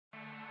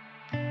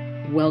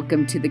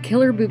Welcome to the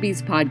Killer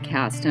Boobies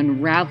podcast,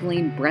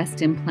 unraveling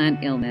breast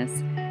implant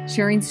illness,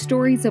 sharing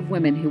stories of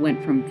women who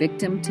went from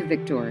victim to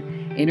victor,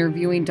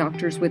 interviewing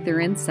doctors with their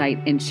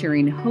insight, and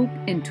sharing hope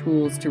and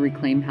tools to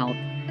reclaim health.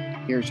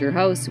 Here's your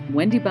hosts,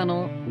 Wendy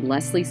Bunnell,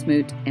 Leslie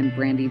Smoot, and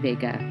Brandy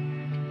Vega.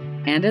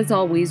 And as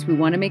always, we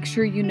want to make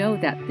sure you know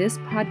that this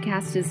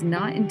podcast is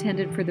not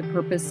intended for the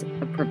purpose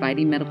of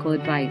providing medical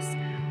advice.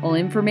 All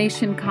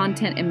information,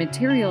 content, and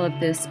material of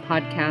this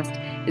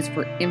podcast is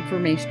for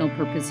informational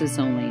purposes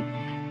only.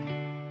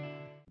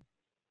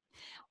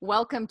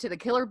 Welcome to the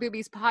Killer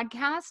Boobies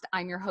podcast.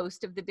 I'm your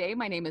host of the day.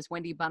 My name is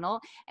Wendy Bunnell,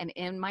 and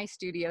in my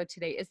studio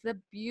today is the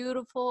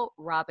beautiful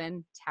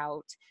Robyn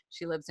Towt.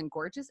 She lives in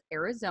gorgeous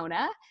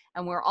Arizona,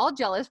 and we're all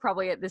jealous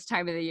probably at this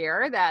time of the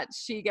year that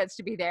she gets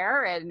to be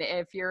there. And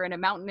if you're in a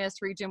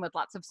mountainous region with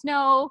lots of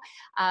snow,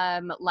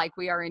 like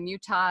we are in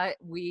Utah,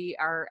 we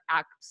are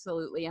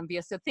absolutely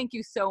envious. So thank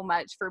you so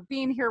much for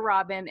being here,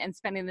 Robyn, and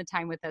spending the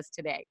time with us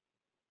today.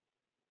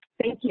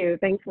 Thank you.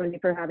 Thanks, Wendy,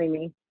 for having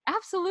me.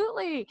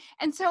 Absolutely.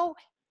 And so,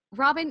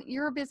 Robyn,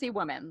 you're a busy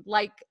woman,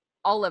 like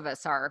all of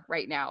us are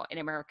right now in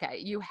America.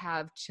 You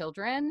have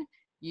children,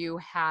 you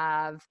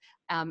have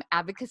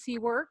advocacy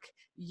work,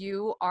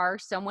 you are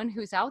someone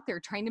who's out there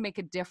trying to make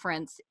a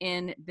difference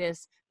in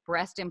this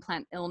breast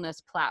implant illness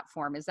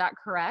platform. Is that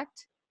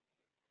correct?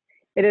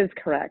 It is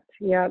correct.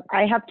 Yeah.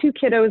 I have two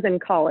kiddos in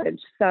college.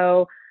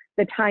 So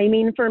the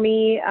timing for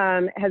me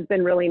has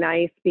been really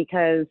nice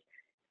because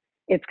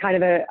it's kind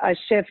of a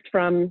shift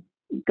from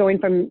going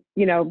from,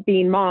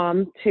 being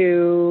mom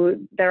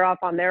to they're off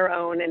on their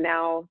own. And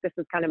now this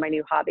is kind of my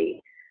new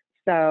hobby.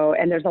 So,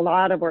 and there's a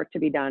lot of work to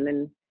be done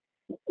and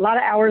a lot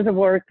of hours of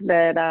work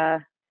that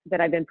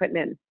I've been putting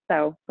in.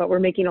 So, but we're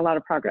making a lot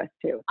of progress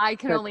too. I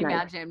can only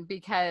imagine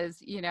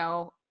because,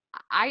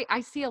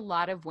 I see a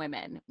lot of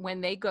women when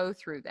they go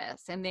through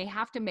this and they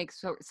have to make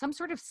some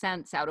sort of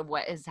sense out of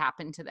what has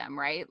happened to them,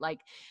 right?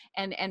 Like,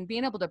 and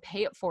being able to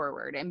pay it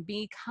forward and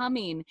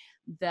becoming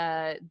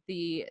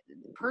the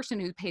person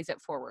who pays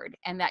it forward,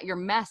 and that your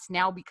mess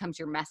now becomes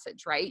your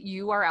message, right?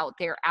 You are out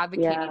there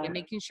advocating and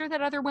making sure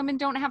that other women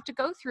don't have to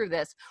go through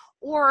this,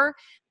 or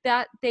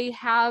that they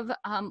have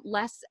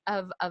less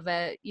of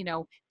a,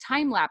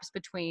 time lapse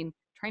between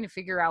trying to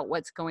figure out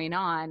what's going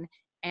on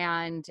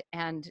and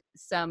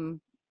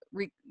some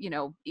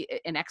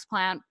an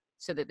explant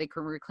so that they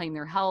can reclaim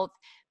their health.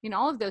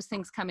 All of those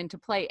things come into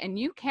play, and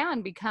you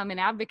can become an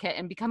advocate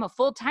and become a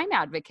full-time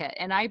advocate.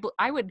 And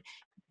I would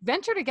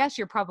venture to guess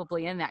you're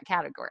probably in that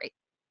category.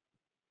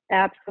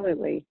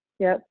 Absolutely.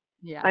 Yep.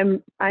 Yeah.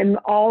 I'm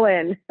all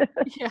in.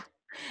 Yeah.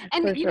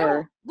 And, For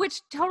sure. which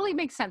totally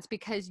makes sense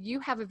because you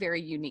have a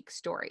very unique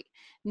story.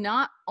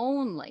 Not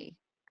only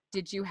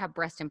did you have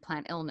breast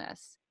implant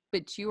illness,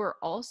 but you are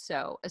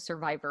also a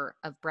survivor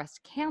of breast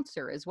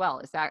cancer as well.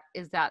 Is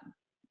that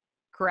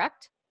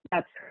correct?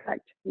 That's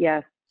correct.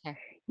 Yes. Okay.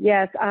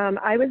 Yes.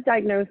 I was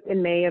diagnosed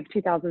in May of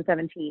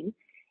 2017,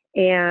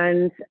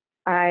 and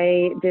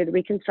I did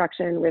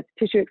reconstruction with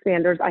tissue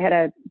expanders. I had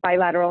a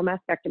bilateral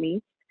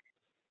mastectomy,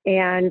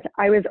 and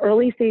I was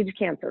early stage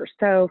cancer.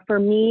 So for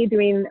me,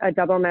 doing a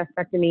double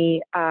mastectomy,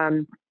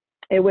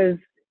 it was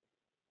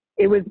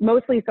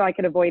mostly so I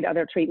could avoid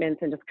other treatments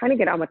and just kind of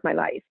get on with my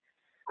life.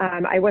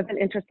 I wasn't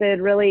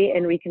interested really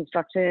in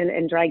reconstruction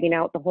and dragging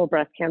out the whole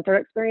breast cancer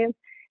experience.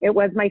 It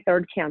was my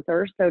third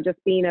cancer. So just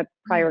being a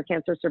prior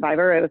cancer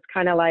survivor, it was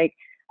kind of like,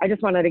 I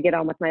just wanted to get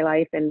on with my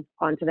life and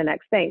on to the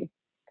next thing.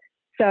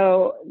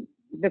 So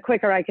the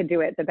quicker I could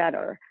do it, the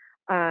better.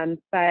 But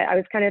I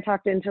was kind of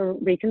talked into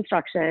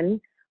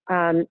reconstruction.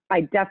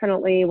 I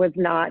definitely was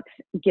not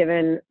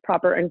given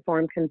proper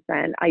informed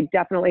consent. I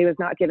definitely was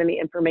not given the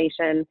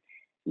information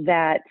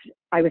that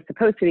I was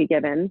supposed to be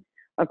given.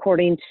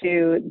 According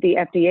to the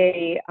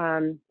FDA,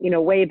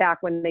 way back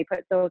when they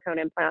put silicone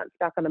implants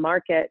back on the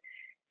market,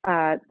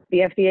 the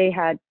FDA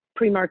had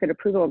pre-market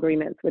approval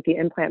agreements with the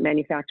implant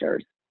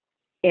manufacturers.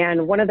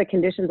 And one of the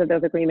conditions of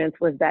those agreements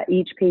was that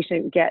each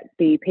patient get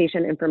the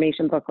patient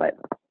information booklet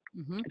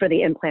for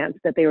the implants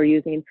that they were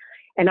using.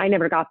 And I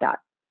never got that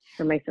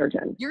from my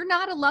surgeon. You're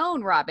not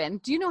alone, Robyn.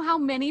 Do you know how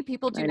many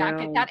people do not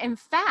get that? In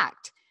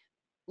fact,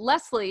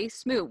 Leslie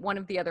Smoot, one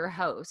of the other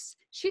hosts,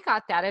 she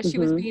got that as she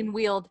was being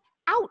wheeled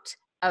out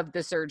of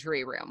the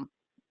surgery room.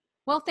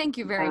 Well, thank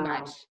you very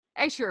much.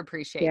 I sure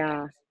appreciate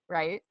it.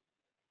 Right?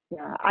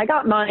 Yeah. I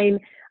got mine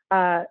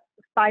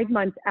 5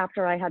 months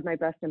after I had my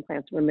breast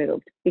implants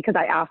removed because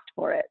I asked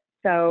for it.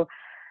 So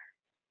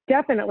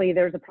definitely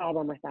there's a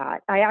problem with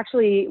that. I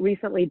actually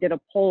recently did a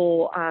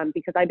poll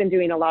because I've been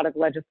doing a lot of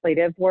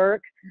legislative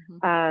work.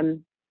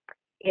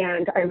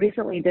 And I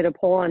recently did a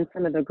poll on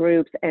some of the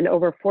groups, and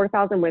over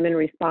 4,000 women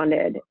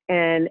responded,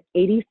 and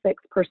 86%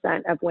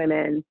 of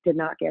women did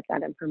not get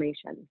that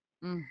information.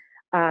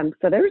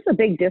 So there's a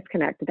big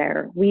disconnect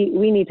there. We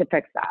need to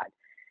fix that.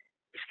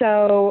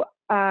 So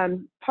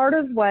part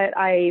of what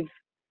I've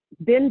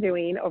been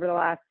doing over the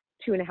last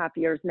 2.5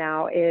 years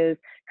now is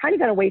kind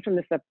of got away from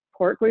the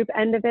support group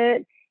end of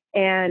it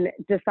and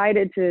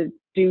decided to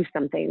do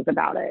some things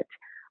about it.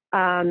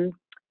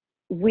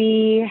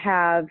 we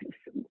have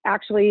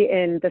actually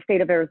in the state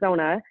of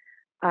Arizona,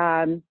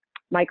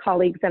 my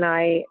colleagues and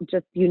I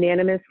just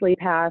unanimously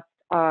passed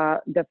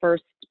the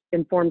first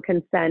informed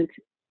consent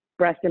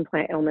breast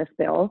implant illness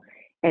bill,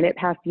 and it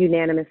passed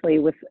unanimously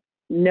with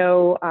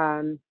no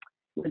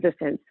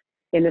resistance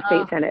in the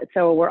state Senate.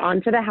 So we're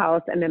on to the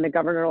House, and then the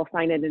governor will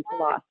sign it into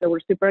law. So we're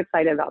super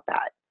excited about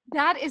that.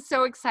 That is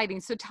so exciting.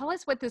 So tell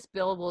us what this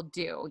bill will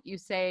do. You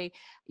say,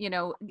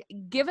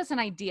 give us an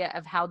idea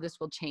of how this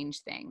will change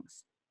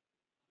things.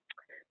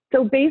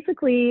 So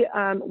basically,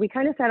 we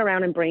kind of sat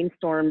around and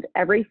brainstormed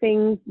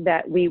everything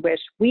that we wish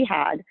we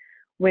had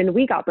when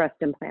we got breast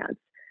implants.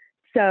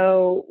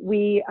 So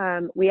we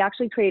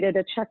actually created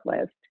a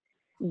checklist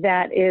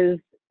that is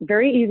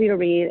very easy to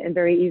read and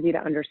very easy to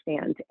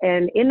understand.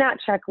 And in that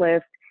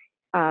checklist,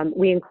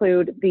 we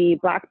include the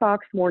black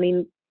box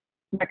warning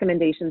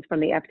recommendations from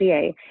the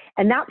FDA.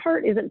 And that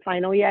part isn't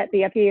final yet.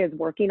 The FDA is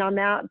working on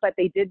that, but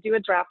they did do a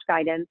draft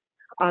guidance.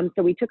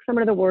 So we took some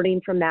of the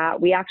wording from that.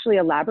 We actually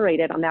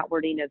elaborated on that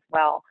wording as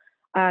well.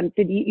 The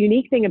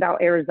unique thing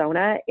about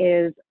Arizona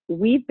is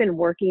we've been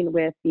working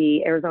with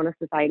the Arizona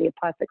Society of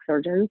Plastic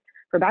Surgeons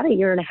for about 1.5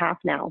 years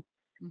now.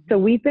 Mm-hmm. So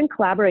we've been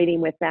collaborating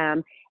with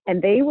them,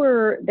 and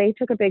they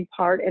took a big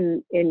part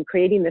in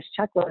creating this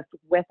checklist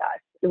with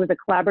us. It was a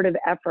collaborative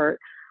effort.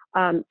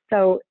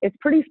 So it's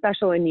pretty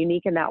special and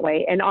unique in that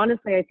way. And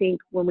honestly, I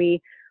think when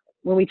we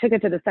took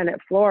it to the Senate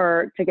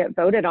floor to get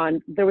voted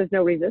on, there was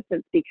no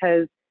resistance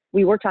because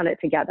we worked on it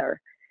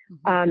together.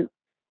 Mm-hmm.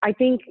 I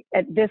think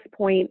at this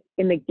point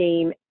in the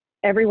game,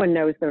 everyone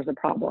knows there's a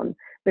problem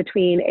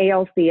between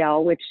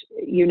ALCL, which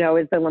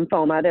is the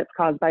lymphoma that's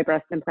caused by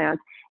breast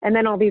implants, and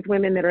then all these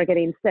women that are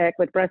getting sick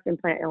with breast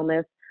implant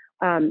illness.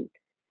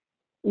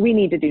 We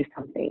need to do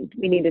something.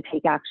 We need to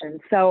take action.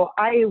 So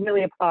I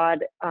really applaud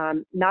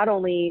not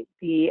only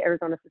the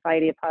Arizona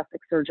Society of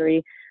Plastic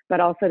Surgery, but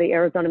also the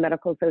Arizona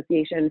Medical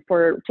Association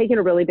for taking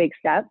a really big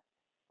step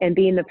and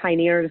being the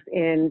pioneers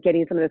in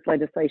getting some of this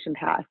legislation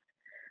passed.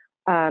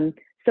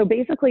 So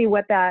basically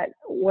what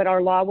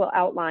our law will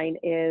outline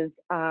is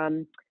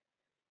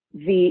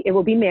it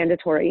will be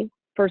mandatory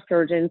for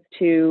surgeons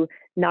to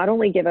not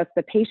only give us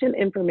the patient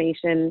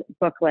information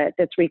booklet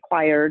that's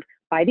required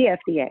by the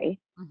FDA,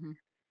 mm-hmm.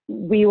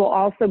 we will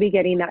also be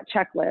getting that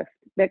checklist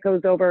that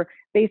goes over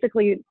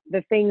basically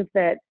the things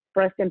that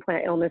breast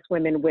implant illness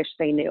women wish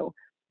they knew.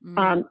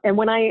 Mm-hmm. And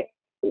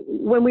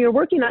when we were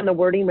working on the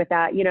wording with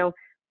that,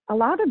 a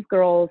lot of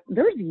girls,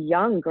 there's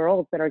young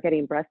girls that are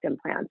getting breast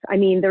implants. I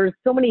mean, there's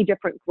so many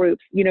different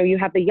groups. You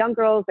have the young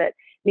girls that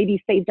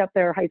maybe saved up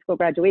their high school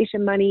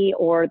graduation money,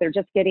 or they're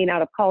just getting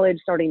out of college,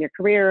 starting their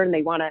career, and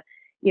they want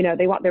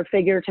their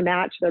figure to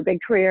match their big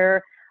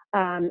career.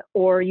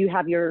 Or you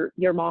have your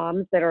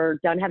moms that are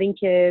done having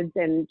kids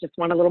and just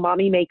want a little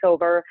mommy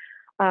makeover.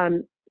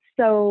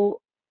 So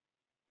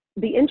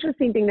the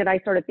interesting thing that I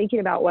started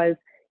thinking about was,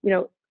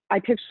 I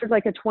pictured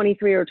like a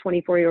 23 or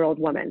 24-year-old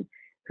woman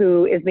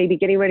who is maybe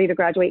getting ready to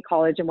graduate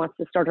college and wants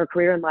to start her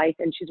career in life,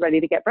 and she's ready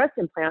to get breast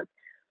implants.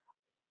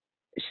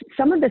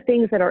 Some of the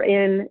things that are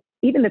in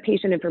even the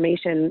patient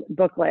information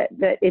booklet,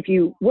 that if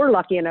you were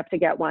lucky enough to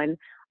get one,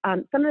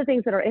 some of the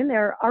things that are in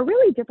there are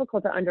really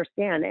difficult to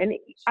understand. And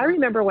I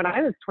remember when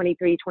I was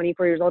 23,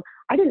 24 years old,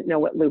 I didn't know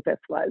what lupus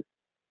was.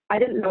 I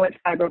didn't know what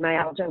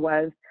fibromyalgia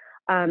was.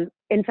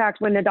 In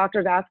fact, when the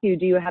doctors ask you,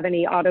 do you have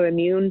any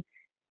autoimmune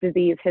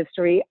disease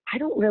history, I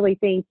don't really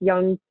think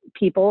young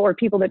people or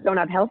people that don't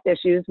have health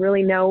issues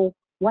really know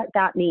what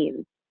that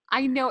means.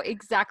 I know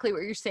exactly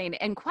what you're saying.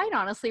 And quite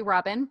honestly,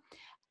 Robyn,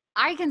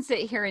 I can sit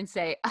here and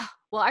say, oh,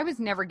 well, I was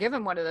never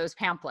given one of those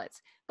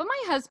pamphlets. But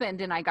my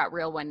husband and I got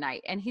real one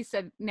night, and he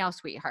said, now,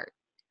 sweetheart,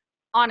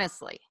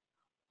 honestly,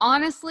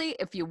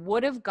 if you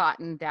would have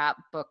gotten that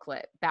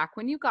booklet back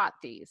when you got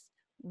these,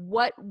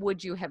 what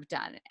would you have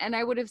done? And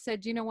I would have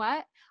said, you know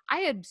what?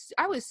 I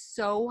was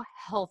so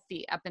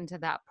healthy up until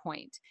that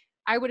point.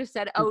 I would have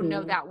said, oh, mm-hmm.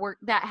 no,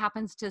 that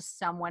happens to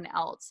someone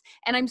else.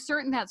 And I'm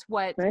certain that's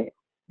what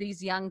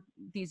these young,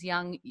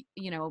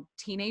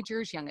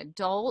 teenagers, young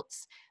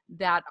adults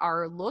that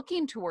are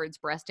looking towards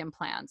breast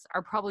implants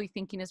are probably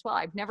thinking as well.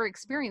 I've never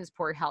experienced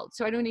poor health,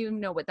 so I don't even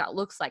know what that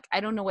looks like. I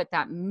don't know what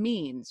that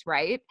means,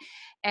 right?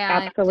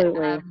 And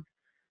absolutely.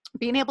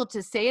 Being able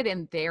to say it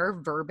in their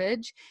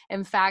verbiage.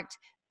 In fact,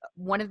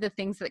 one of the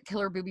things that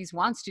Killer Boobies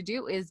wants to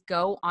do is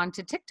go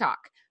onto TikTok,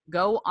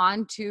 go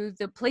onto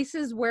the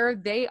places where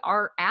they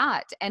are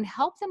at and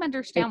help them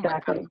understand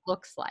what that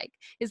looks like.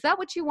 Is that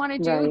what you want to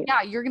do? Right.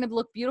 Yeah, you're going to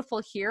look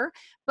beautiful here,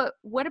 but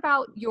what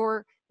about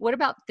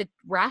the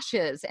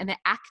rashes and the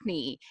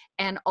acne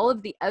and all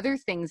of the other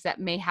things that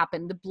may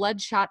happen, the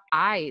bloodshot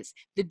eyes,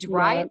 the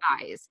dry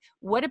eyes?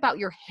 What about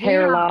your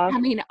hair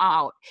coming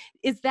out?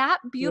 Is that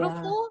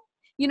beautiful? Yeah.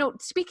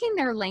 Speaking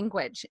their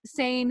language,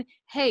 saying,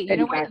 hey, you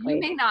know what, you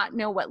may not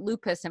know what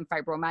lupus and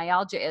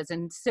fibromyalgia is.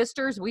 And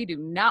sisters, we do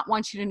not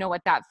want you to know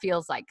what that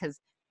feels like, because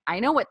I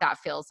know what that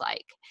feels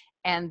like.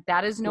 And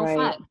that is no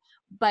fun.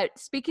 But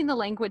speaking the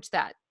language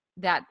that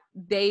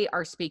they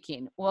are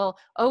speaking, well,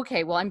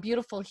 okay, well, I'm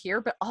beautiful here,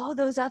 but all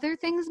those other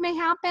things may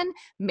happen.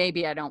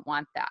 Maybe I don't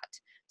want that.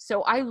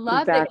 So I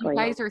love that you Exactly.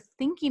 guys are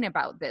thinking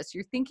about this.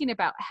 You're thinking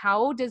about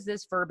how does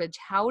this verbiage,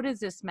 how does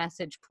this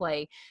message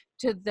play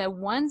to the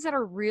ones that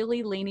are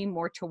really leaning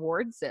more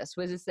towards this,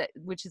 which is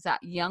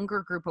that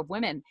younger group of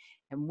women.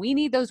 And we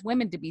need those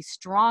women to be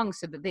strong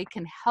so that they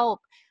can help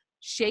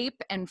shape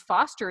and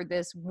foster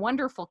this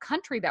wonderful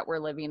country that we're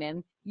living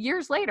in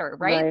years later,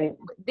 right? Right.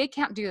 They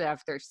can't do that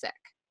if they're sick.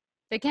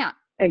 They can't.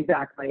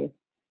 Exactly.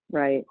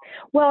 Right.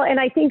 Well, and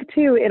I think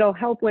too, it'll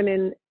help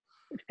women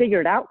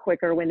figure it out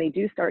quicker when they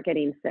do start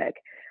getting sick.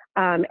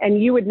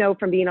 And you would know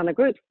from being on the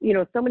groups, you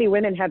know, so many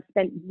women have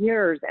spent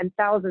years and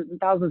thousands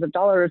of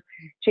dollars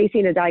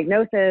chasing a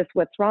diagnosis,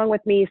 what's wrong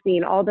with me,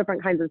 seeing all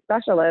different kinds of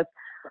specialists.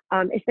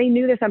 If they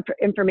knew this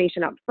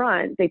information up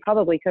front, they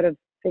probably could have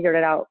figured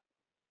it out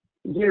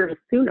years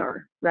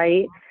sooner,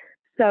 right?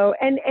 So,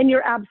 and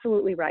you're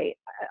absolutely right.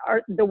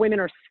 The women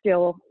are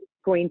still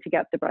going to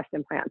get the breast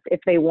implants if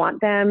they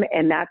want them,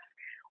 and that's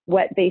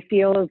what they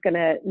feel is going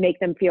to make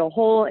them feel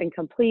whole and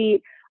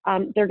complete.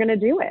 They're going to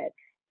do it.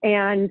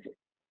 And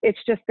it's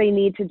just, they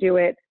need to do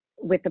it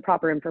with the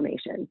proper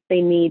information.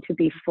 They need to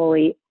be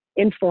fully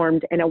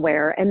informed and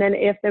aware. And then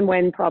if and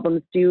when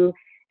problems do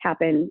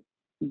happen,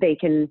 they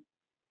can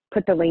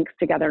put the links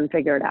together and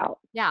figure it out.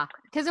 Yeah,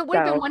 because it would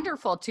have been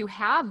wonderful to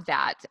have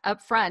that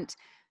up front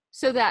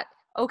so that,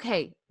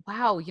 okay,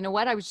 wow, you know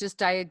what? I was just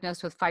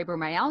diagnosed with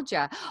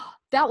fibromyalgia.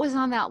 That was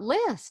on that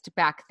list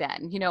back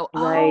then. You know,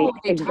 Right, oh,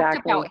 they talked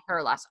about exactly.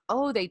 hair loss.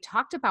 Oh, they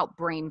talked about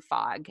brain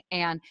fog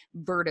and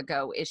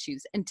vertigo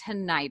issues and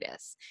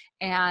tinnitus.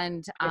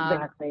 And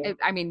Exactly.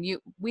 I mean,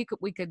 we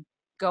could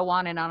go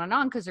on and on and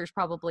on because there's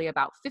probably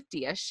about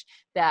 50-ish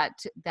that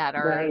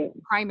are Right.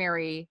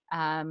 primary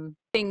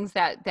things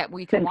that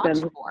we can watch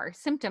Symptoms. for,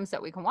 symptoms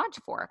that we can watch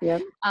for.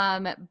 Yep.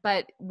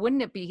 But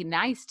wouldn't it be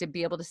nice to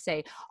be able to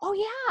say, oh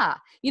yeah,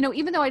 you know,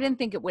 even though I didn't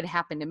think it would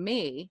happen to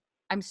me,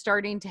 I'm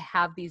starting to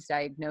have these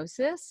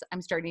diagnoses,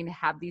 I'm starting to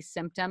have these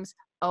symptoms.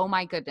 Oh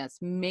my goodness,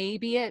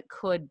 maybe it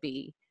could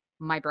be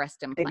my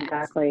breast implants.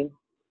 Exactly.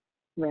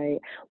 Right.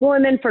 Well,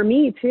 and then for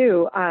me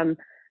too,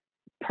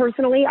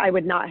 personally, I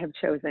would not have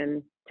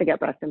chosen to get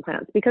breast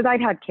implants because I'd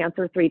had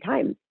cancer 3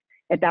 times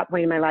at that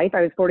point in my life.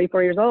 I was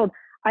 44 years old.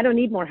 I don't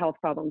need more health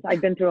problems.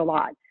 I've been through a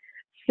lot.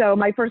 So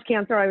my first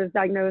cancer, I was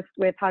diagnosed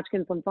with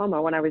Hodgkin's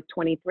lymphoma when I was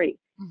 23.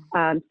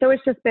 So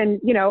it's just been,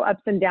 you know,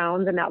 ups and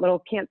downs and that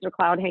little cancer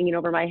cloud hanging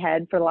over my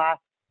head for the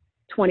last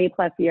 20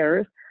 plus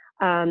years.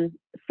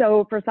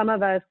 So for some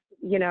of us,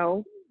 you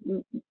know,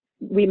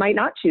 we might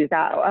not choose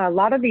that. A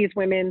lot of these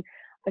women,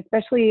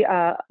 especially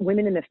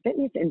women in the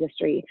fitness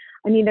industry,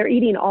 I mean, they're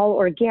eating all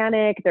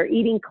organic, they're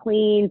eating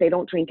clean, they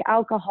don't drink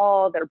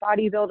alcohol, they're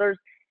bodybuilders,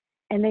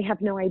 and they have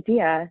no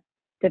idea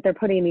that they're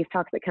putting these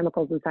toxic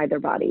chemicals inside their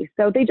body.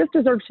 So they just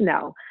deserve to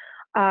know.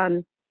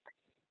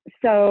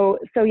 So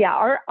yeah,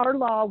 our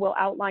law will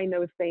outline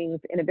those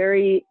things in a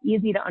very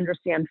easy to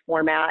understand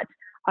format.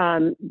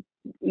 You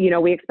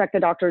know, we expect the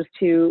doctors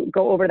to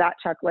go over that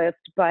checklist,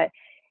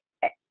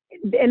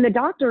 and the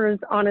doctors,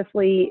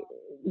 honestly,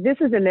 this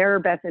is in their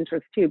best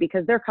interest too,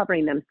 because they're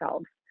covering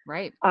themselves.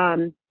 Right.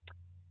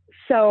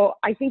 So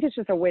I think it's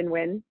just a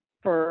win-win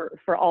for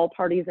all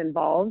parties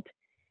involved.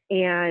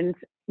 And,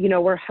 you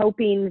know, we're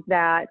hoping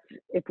that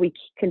if we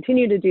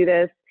continue to do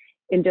this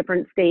in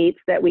different states,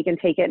 that we can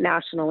take it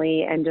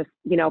nationally and just,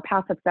 you know,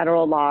 pass a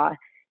federal law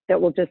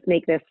that will just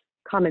make this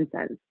common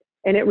sense.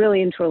 And it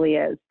really and truly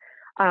is.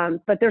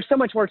 But there's so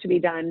much work to be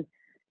done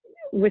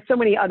with so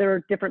many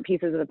other different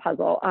pieces of the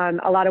puzzle.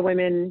 A lot of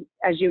women,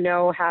 as you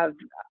know, have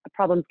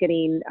problems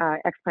getting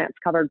explants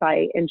covered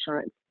by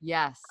insurance.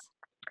 Yes.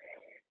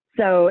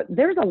 So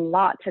there's a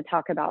lot to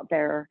talk about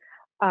there.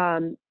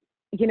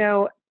 You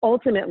know,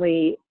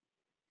 ultimately,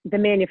 the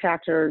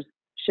manufacturers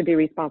should be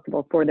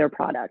responsible for their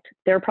product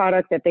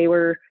that they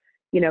were,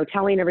 you know,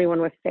 telling everyone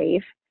was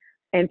safe.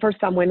 And for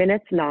some women,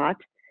 it's not.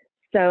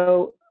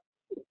 So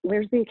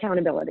where's the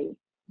accountability,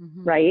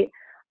 right?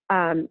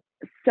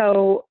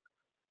 So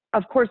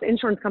of course,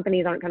 insurance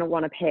companies aren't going to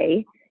want to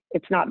pay.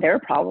 It's not their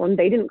problem.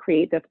 They didn't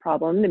create this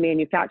problem. The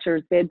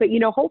manufacturers did. But, you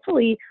know,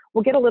 hopefully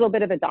we'll get a little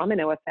bit of a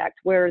domino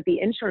effect where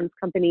the insurance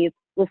companies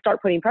will start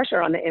putting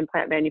pressure on the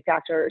implant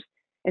manufacturers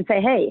and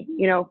say, hey,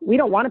 you know, we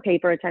don't want to pay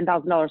for a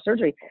 $10,000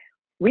 surgery.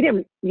 We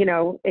didn't, you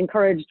know,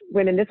 encourage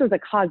women. This was a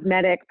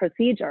cosmetic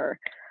procedure.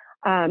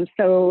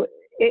 So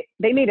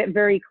they made it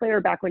very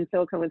clear back when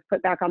silicone was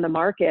put back on the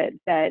market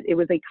that it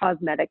was a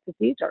cosmetic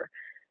procedure.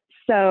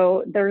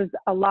 So there's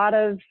a lot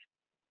of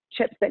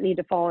chips that need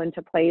to fall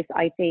into place,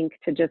 I think,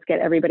 to just get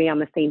everybody on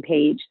the same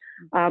page.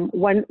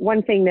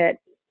 One thing that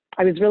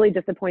I was really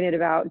disappointed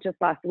about just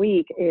last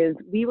week is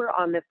we were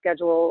on the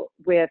schedule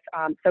with,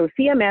 so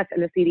CMS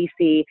and the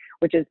CDC,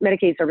 which is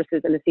Medicaid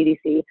Services and the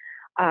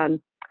CDC,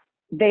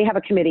 they have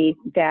a committee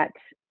that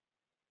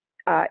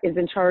is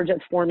in charge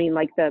of forming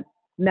like the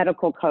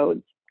medical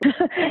codes.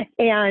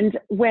 And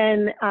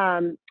when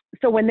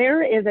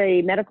there is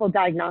a medical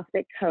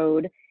diagnostic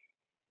code,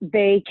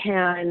 they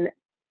can,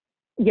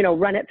 you know,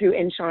 run it through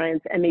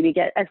insurance and maybe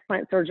get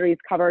explant surgeries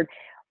covered.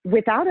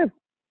 Without a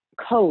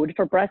code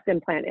for breast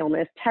implant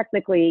illness,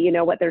 technically, you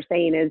know, what they're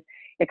saying is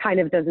it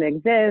kind of doesn't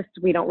exist.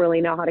 We don't really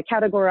know how to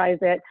categorize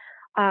it.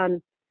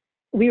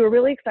 We were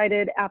really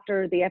excited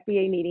after the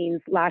FDA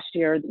meetings last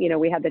year. You know,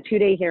 we had the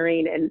 2-day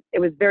hearing, and it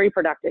was very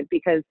productive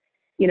because,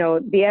 you know,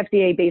 the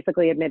FDA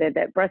basically admitted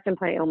that breast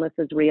implant illness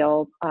is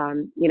real.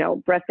 You know,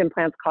 breast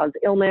implants cause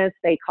illness,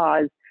 they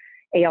cause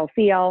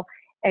ALCL.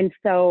 And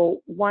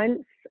so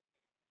once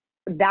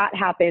that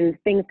happened,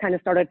 things kind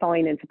of started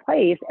falling into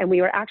place. And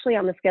we were actually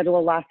on the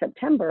schedule last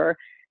September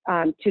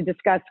to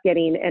discuss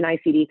getting an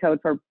ICD code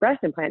for breast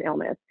implant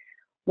illness.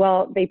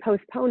 Well, they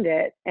postponed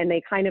it, and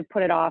they kind of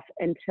put it off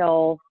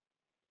until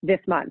this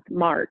month,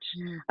 March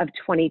of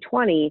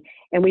 2020.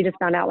 And we just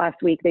found out last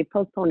week they've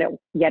postponed it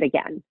yet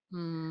again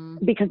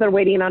because they're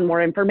waiting on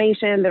more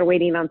information. They're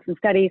waiting on some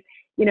studies.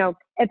 You know,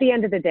 at the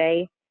end of the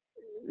day,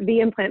 the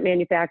implant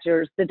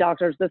manufacturers, the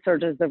doctors, the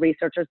surgeons, the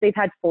researchers, they've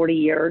had 40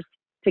 years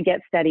to get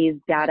studies,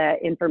 data,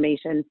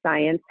 information,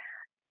 science.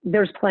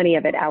 There's plenty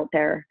of it out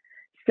there.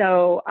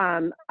 So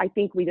I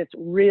think we just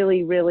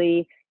really,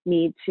 really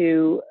need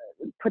to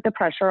put the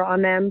pressure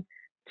on them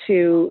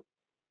to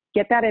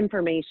get that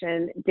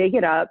information, dig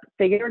it up,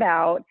 figure it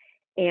out,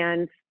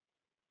 and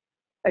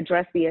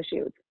address the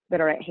issues that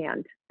are at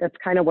hand. That's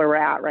kind of where we're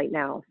at right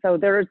now. So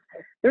there's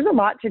a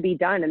lot to be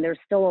done, and there's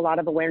still a lot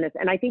of awareness.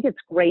 And I think it's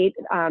great,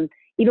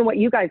 even what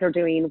you guys are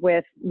doing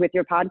with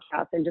your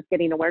podcast and just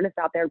getting awareness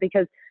out there,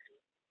 because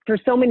for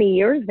so many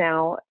years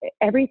now,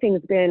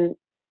 everything's been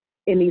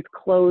in these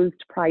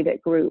closed private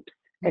groups,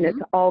 and it's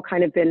all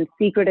kind of been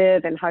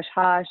secretive and hush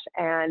hush.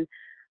 And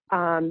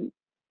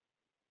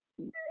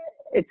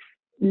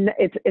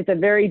it's a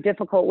very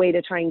difficult way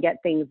to try and get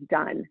things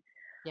done.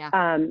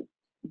 Yeah.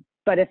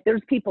 But if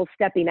there's people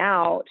stepping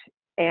out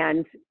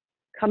and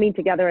coming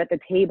together at the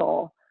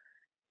table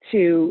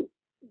to,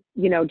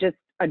 you know, just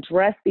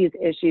address these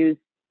issues,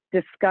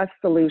 discuss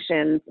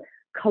solutions,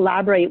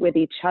 collaborate with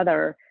each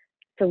other,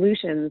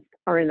 solutions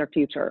are in their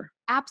future.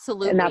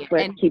 Absolutely. And that's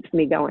what keeps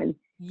me going.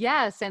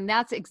 Yes. And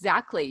that's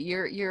exactly,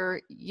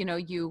 you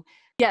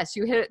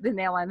hit the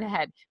nail on the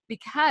head,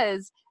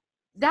 because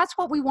that's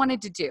what we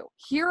wanted to do.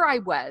 Here I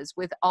was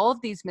with all of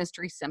these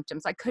mystery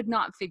symptoms. I could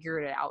not figure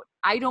it out.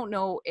 I don't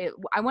know.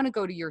 I want to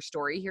go to your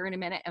story here in a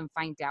minute and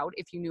find out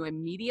if you knew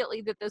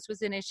immediately that this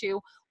was an issue,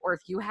 or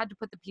if you had to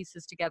put the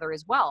pieces together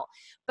as well.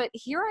 But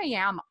here I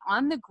am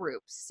on the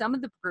groups. Some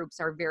of the groups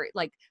are very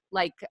like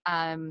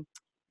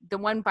the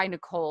one by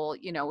Nicole,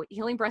 you know,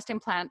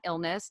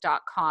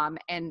 healingbreastimplantillness.com,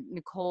 and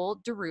Nicole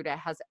DeRuda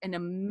has an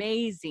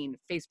amazing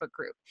Facebook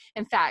group.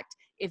 In fact,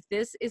 if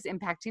this is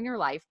impacting your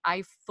life,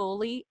 I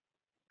fully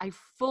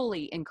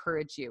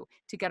encourage you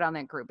to get on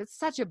that group. It's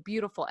such a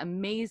beautiful,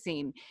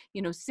 amazing,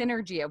 you know,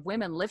 synergy of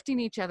women lifting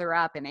each other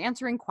up and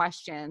answering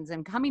questions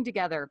and coming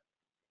together.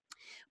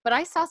 But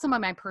I saw some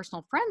of my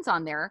personal friends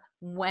on there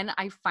when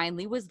I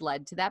finally was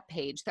led to that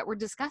page that were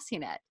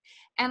discussing it.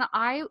 And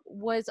I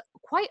was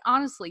quite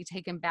honestly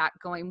taken back,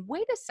 going,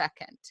 wait a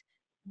second.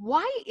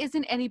 Why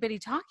isn't anybody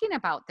talking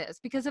about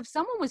this? Because if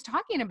someone was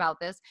talking about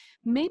this,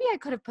 maybe I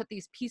could have put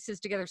these pieces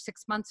together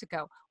 6 months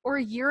ago or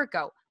a year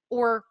ago,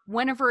 or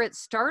whenever it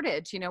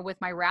started, you know, with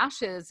my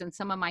rashes and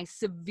some of my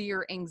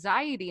severe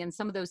anxiety and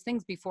some of those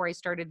things before I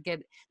started to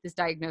get this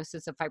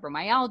diagnosis of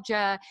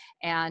fibromyalgia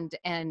and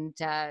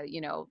you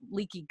know,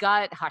 leaky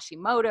gut,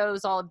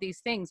 Hashimoto's, all of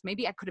these things.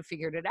 Maybe I could have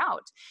figured it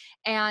out.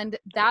 And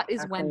that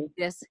is when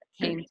this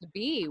came to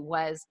be,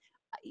 was,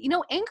 you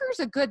know, anger is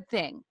a good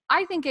thing.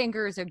 I think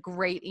anger is a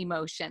great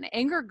emotion.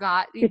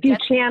 If you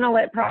channel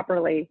it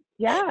properly.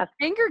 Yeah.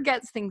 Anger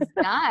gets things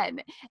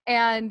done.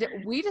 And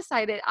we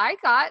decided, I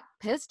got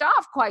pissed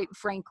off, quite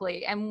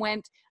frankly, and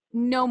went,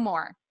 no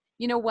more.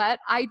 You know what?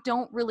 I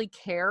don't really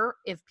care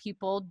if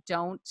people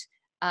don't,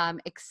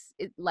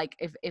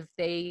 if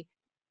they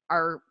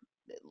are,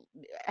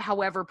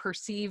 however,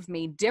 perceive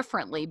me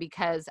differently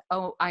because,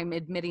 I'm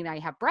admitting I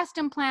have breast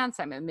implants.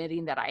 I'm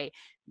admitting that I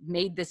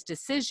made this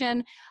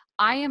decision.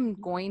 I am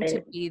going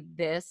to be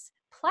this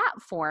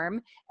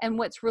platform. And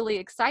what's really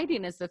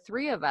exciting is the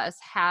three of us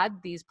had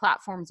these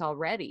platforms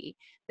already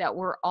that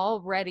were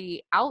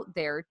already out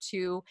there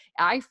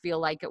I feel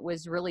like it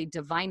was really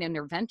divine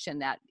intervention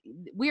that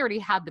we already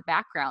had the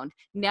background.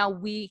 Now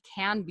we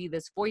can be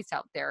this voice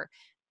out there,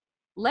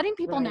 letting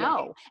people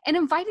know and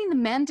inviting the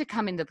men to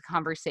come into the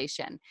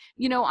conversation.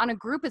 You know, on a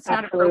group, it's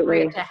not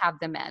appropriate to have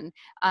the men.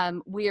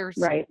 We're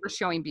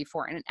showing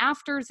before and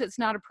afters. It's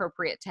not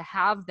appropriate to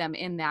have them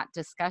in that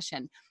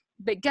discussion.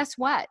 But guess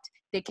what?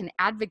 They can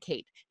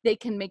advocate. They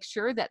can make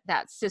sure that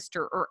that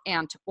sister or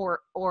aunt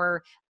or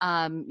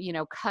you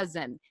know,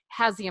 cousin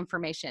has the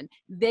information.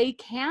 They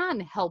can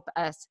help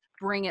us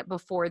bring it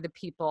before the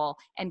people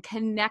and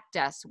connect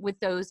us with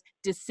those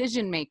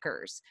decision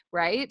makers,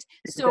 right?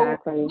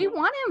 Exactly. So we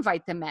want to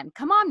invite the men.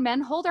 Come on,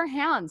 men, hold our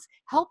hands.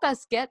 Help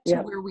us get to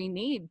where we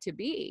need to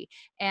be.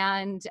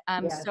 And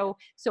so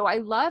I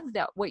love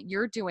that what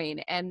you're doing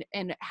and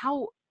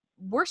how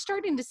we're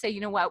starting to say, you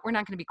know what, we're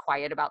not going to be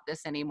quiet about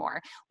this anymore.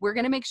 We're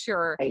going to make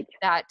sure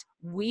that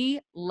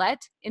we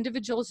let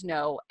individuals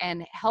know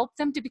and help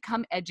them to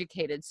become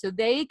educated so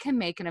they can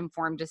make an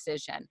informed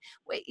decision.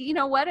 You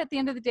know what, at the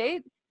end of the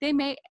day, they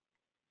may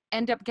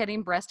end up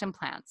getting breast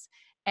implants,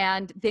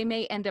 and they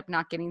may end up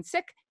not getting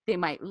sick. They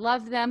might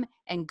love them,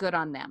 and good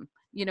on them.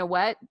 You know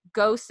what?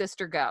 Go,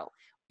 sister, go.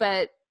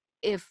 But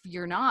if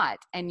you're not,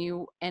 and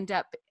you end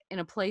up in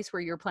a place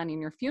where you're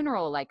planning your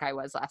funeral like I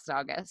was last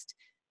August,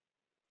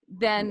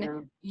 then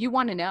Yeah. you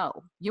want to know.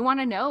 You want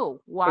to know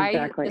why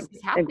Exactly. this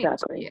is happening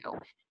Exactly. to you.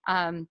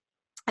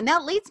 And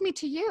that leads me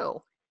to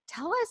you.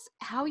 Tell us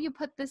how you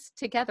put this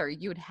together.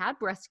 You'd had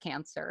breast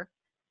cancer.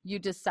 You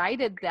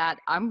decided that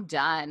I'm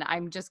done.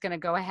 I'm just going to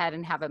go ahead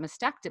and have a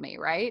mastectomy,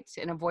 right?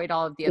 And avoid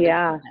all of the other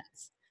Yeah.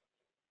 treatments.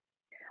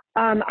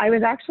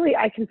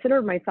 I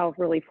considered myself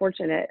really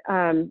fortunate.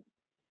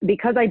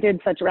 Because I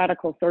did such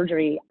radical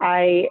surgery,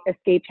 I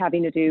escaped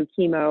having to do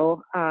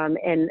chemo,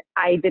 and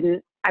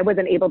I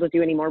wasn't able to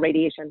do any more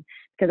radiation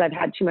because I've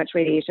had too much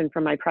radiation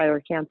from my prior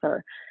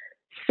cancer.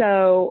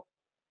 So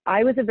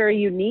I was a very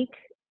unique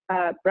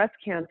breast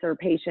cancer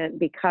patient,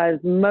 because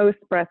most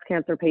breast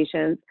cancer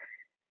patients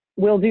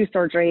will do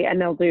surgery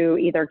and they'll do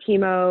either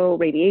chemo,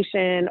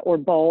 radiation, or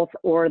both,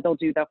 or they'll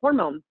do the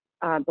hormone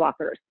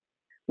blockers,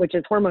 which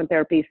is hormone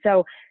therapy.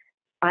 So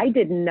I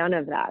did none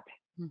of that.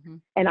 Mm-hmm.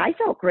 And I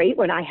felt great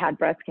when I had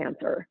breast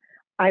cancer.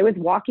 I was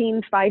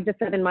walking 5 to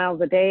 7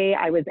 miles a day.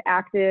 I was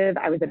active.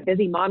 I was a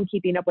busy mom,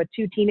 keeping up with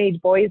 2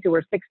 teenage boys who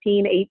were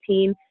 16,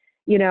 18.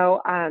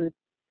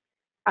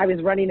 I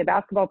was running a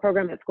basketball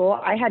program at school.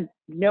 I had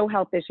no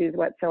health issues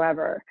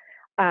whatsoever.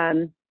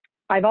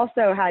 I've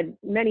also had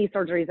many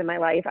surgeries in my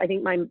life. I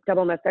think my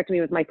double mastectomy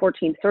was my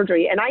 14th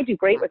surgery, and I do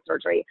great with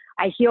surgery.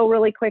 I heal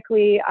really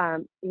quickly.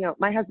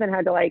 My husband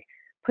had to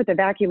put the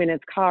vacuum in his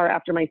car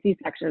after my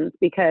C-sections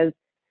because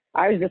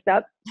I was just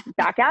up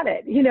back at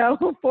it,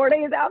 4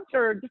 days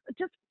after,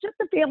 just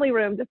the family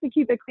room, just to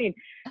keep it clean.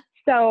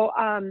 So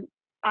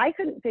I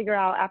couldn't figure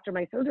out after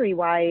my surgery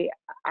why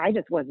I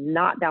just was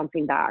not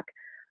bouncing back.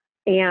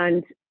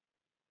 And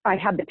I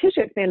had the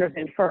tissue expanders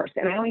in first,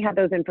 and I only had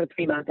those in for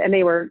 3 months, and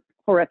they were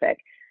horrific.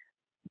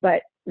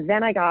 But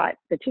then I got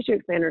the tissue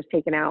expanders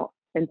taken out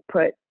and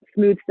put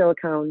smooth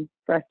silicone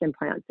breast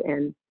implants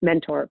in,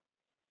 Mentor.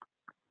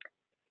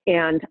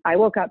 And I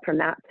woke up from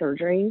that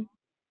surgery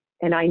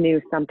and I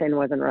knew something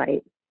wasn't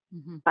right.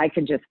 Mm-hmm. I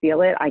could just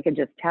feel it. I could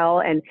just tell.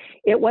 And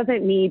it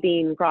wasn't me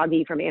being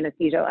groggy from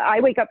anesthesia. I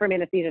wake up from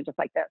anesthesia just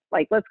like this,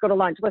 let's go to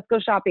lunch, let's go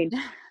shopping.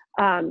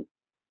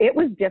 It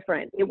was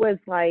different. It was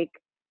like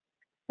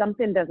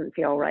something doesn't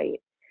feel right.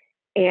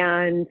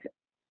 And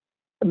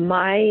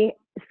my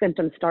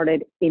symptoms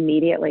started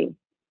immediately.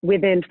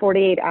 Within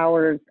 48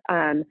 hours,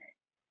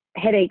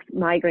 headaches,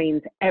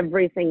 migraines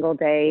every single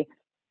day,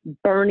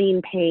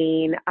 burning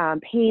pain,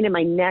 pain in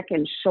my neck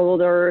and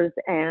shoulders.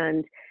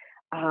 And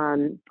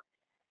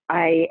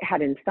I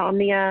had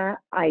insomnia.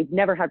 I've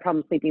never had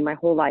problems sleeping my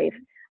whole life.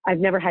 I've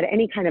never had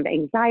any kind of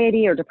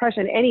anxiety or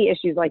depression, any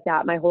issues like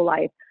that my whole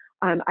life.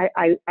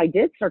 I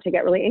did start to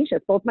get really anxious.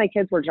 Both my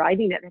kids were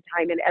driving at the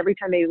time, and every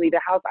time they would leave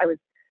the house, I was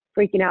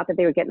freaking out that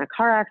they would get in a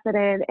car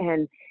accident,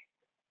 and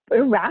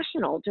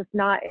irrational, just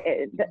not,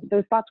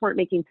 those thoughts weren't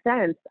making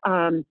sense.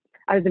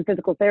 I was in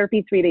physical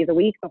therapy 3 days a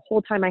week. The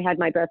whole time I had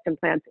my breast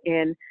implants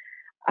in,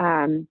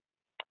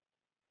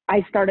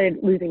 I started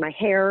losing my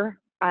hair.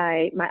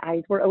 My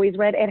eyes were always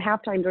red. At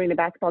halftime during the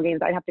basketball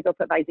games, I'd have to go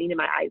put Visine in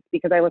my eyes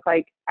because I looked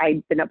like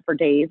I'd been up for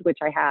days, which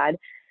I had.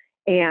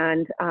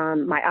 And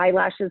my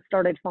eyelashes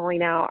started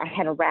falling out. I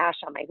had a rash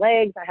on my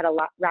legs. I had a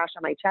rash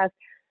on my chest.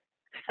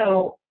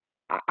 So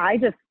I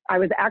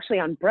was actually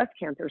on breast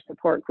cancer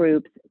support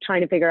groups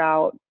trying to figure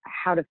out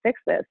how to fix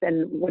this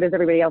and what is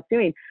everybody else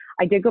doing.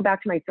 I did go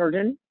back to my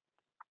surgeon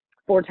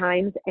 4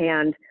 times,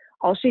 and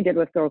all she did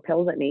was throw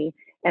pills at me.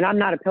 And I'm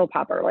not a pill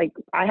popper.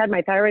 I had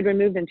my thyroid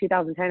removed in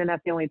 2010, and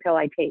that's the only pill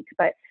I take.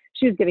 But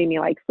she was giving me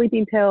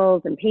sleeping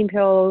pills and pain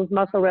pills,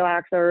 muscle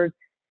relaxers,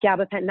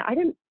 gabapentin. I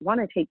didn't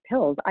want to take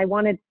pills. I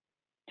wanted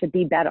to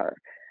be better.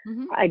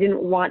 Mm-hmm. I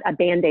didn't want a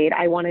Band-Aid.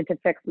 I wanted to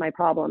fix my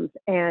problems.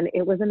 And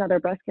it was another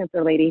breast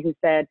cancer lady who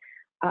said,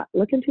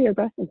 look into your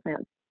breast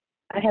implants.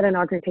 I had an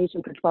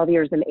augmentation for 12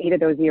 years, and 8 of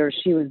those years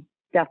she was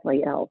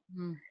deathly ill.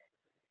 Mm.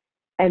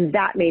 And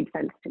that made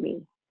sense to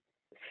me.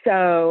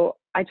 So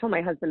I told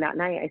my husband that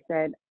night, I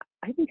said,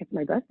 I think it's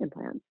my breast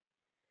implants.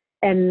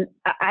 And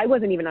I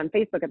wasn't even on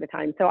Facebook at the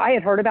time. So I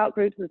had heard about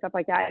groups and stuff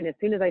like that. And as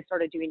soon as I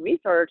started doing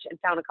research and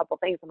found a couple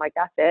things, I'm like,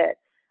 that's it.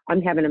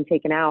 I'm having them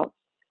taken out.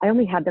 I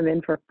only had them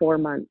in for 4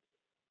 months.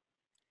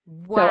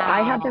 Wow. So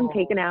I had them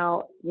taken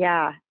out,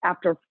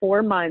 after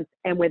 4 months.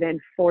 And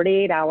within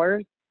 48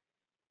 hours,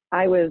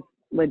 I was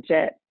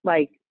legit,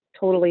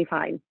 totally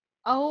fine.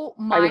 Oh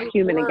my I was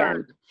human word.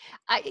 again.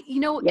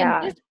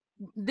 And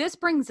this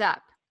brings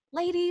up,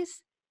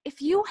 ladies,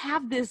 if you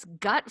have this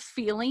gut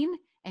feeling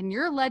and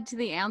you're led to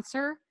the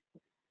answer,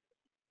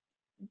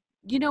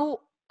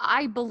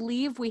 I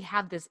believe we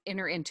have this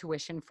inner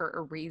intuition for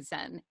a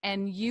reason,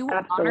 and you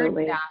honored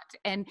that.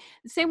 And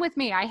same with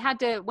me.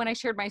 When I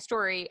shared my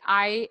story,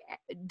 I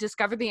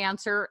discovered the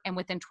answer, and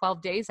within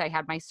 12 days I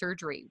had my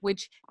surgery,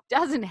 which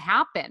doesn't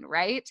happen.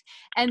 Right.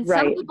 And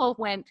some people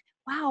went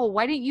wow,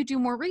 why didn't you do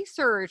more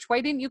research?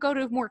 Why didn't you go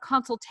to more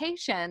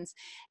consultations?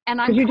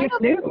 And I'm Because you kind just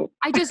of, knew.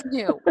 I just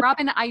knew,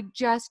 Robyn, I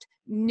just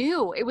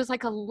knew. It was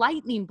like a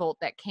lightning bolt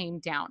that came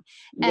down.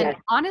 And Yes.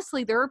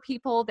 honestly, there are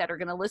people that are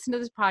going to listen to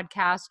this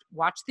podcast,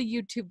 watch the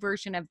YouTube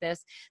version of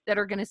this, that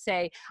are going to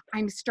say,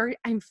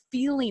 I'm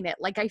feeling it.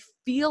 Like, I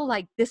feel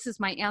like this is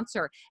my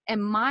answer.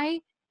 And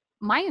my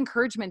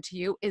encouragement to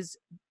you is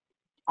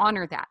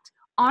honor that.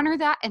 Honor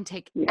that and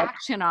take Yep.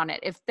 action on it.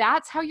 If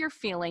that's how you're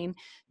feeling,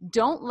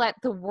 don't let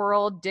the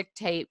world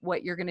dictate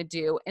what you're going to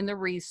do in the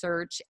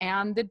research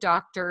and the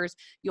doctors.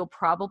 You'll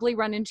probably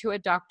run into a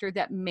doctor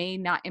that may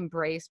not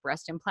embrace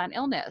breast implant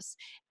illness.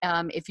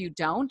 If you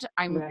don't,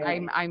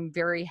 Right. I'm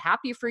very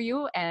happy for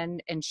you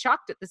and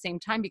shocked at the same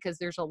time, because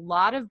there's a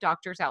lot of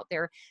doctors out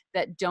there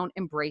that don't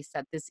embrace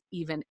that this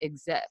even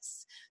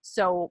exists.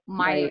 So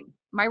Right.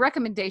 my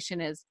recommendation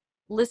is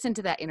listen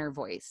to that inner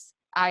voice.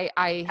 I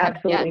have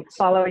yet. Absolutely.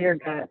 Follow your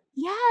gut.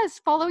 Yes,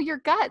 follow your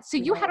gut. So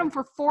you had Yeah. them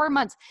for 4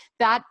 months.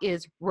 That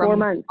is 4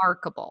 months.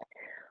 remarkable.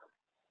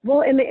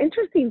 Well, and the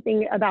interesting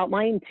thing about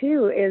mine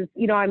too is,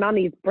 I'm on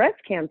these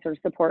breast cancer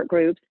support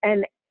groups,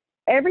 and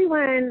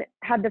everyone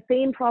had the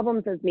same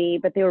problems as me,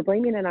 but they were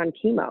blaming it on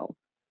chemo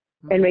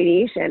and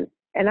radiation.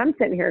 And I'm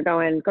sitting here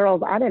going,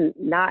 girls, I did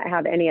not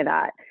have any of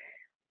that.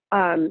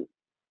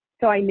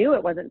 So I knew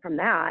it wasn't from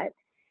that.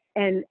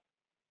 And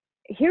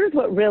here's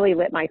what really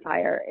lit my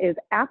fire is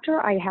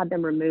after I had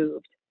them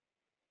removed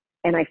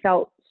and I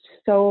felt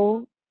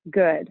so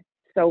good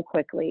so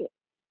quickly,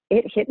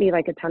 it hit me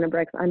like a ton of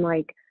bricks. I'm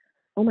like,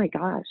 oh my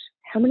gosh,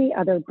 how many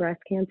other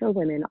breast cancer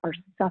women are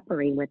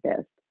suffering with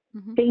this,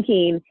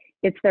 thinking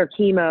it's their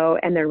chemo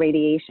and their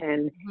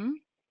radiation,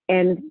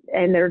 and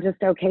they're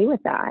just okay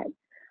with that.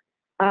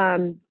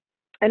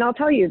 And I'll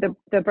tell you,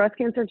 the breast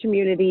cancer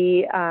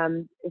community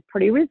is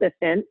pretty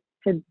resistant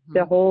to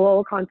the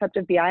whole concept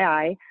of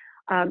BII.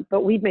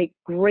 But we've made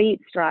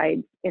great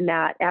strides in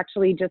that.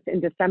 Actually, just in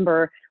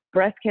December,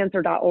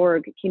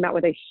 breastcancer.org came out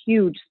with a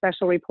huge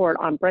special report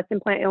on breast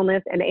implant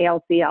illness and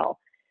ALCL,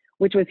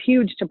 which was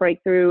huge to break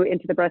through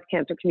into the breast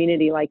cancer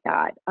community like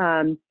that.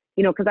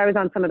 Because I was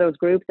on some of those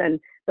groups and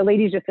the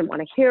ladies just didn't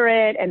want to hear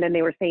it. And then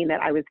they were saying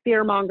that I was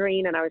fear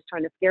mongering and I was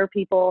trying to scare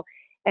people.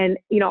 And,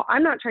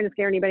 I'm not trying to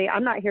scare anybody.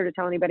 I'm not here to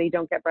tell anybody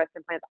don't get breast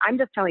implants. I'm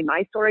just telling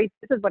my story.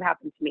 This is what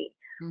happened to me.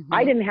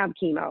 I didn't have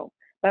chemo,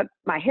 but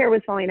my hair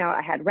was falling out.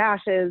 I had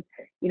rashes,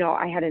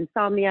 I had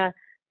insomnia.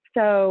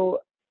 So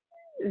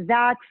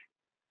that's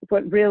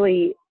what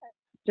really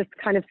just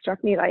kind of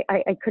struck me.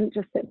 I couldn't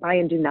just sit by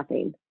and do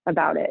nothing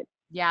about it.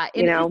 Yeah.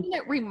 And isn't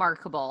it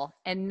remarkable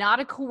and not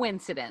a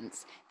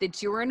coincidence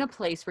that you were in a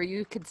place where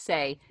you could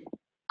say,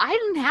 I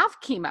didn't have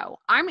chemo.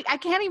 I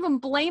can't even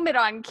blame it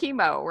on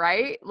chemo,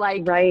 right?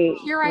 Like,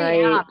 here I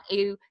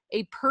am,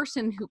 a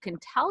person who can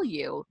tell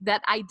you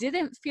that I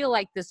didn't feel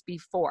like this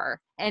before,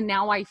 and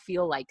now I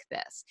feel like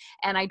this.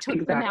 And I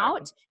took them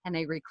out and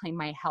I reclaimed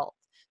my health.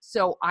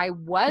 So I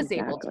was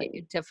able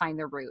to find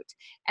the root.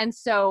 And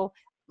so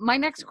my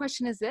next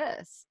question is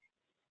this: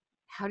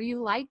 how do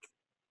you like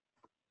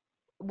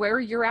where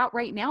you're at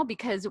right now?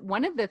 Because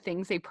one of the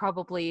things they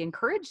probably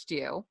encouraged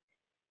you,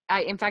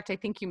 in fact, I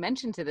think you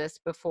mentioned to this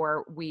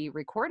before we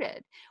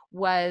recorded,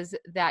 was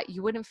that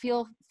you wouldn't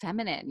feel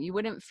feminine. You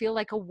wouldn't feel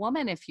like a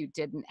woman if you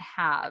didn't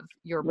have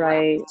your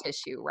breast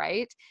tissue,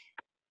 right?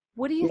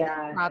 What do you think,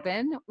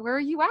 Robyn? Where are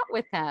you at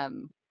with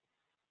them?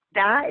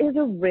 That is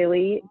a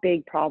really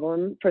big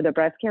problem for the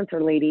breast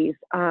cancer ladies.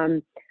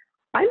 I'm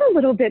a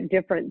little bit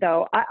different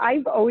though.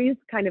 I've always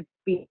kind of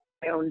been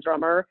my own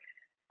drummer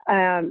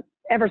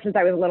ever since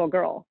I was a little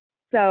girl.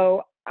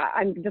 So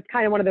I'm just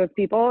kind of one of those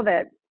people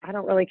that I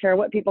don't really care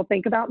what people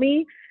think about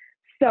me.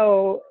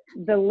 So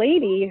the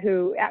lady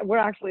who we're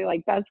actually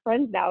like best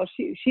friends now,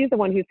 she's the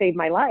one who saved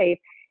my life.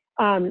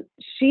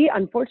 She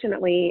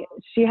unfortunately,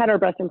 she had her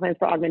breast implants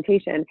for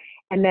augmentation.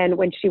 And then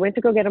when she went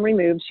to go get them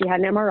removed, she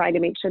had an MRI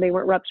to make sure they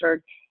weren't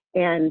ruptured,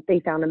 and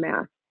they found a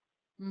mass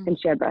and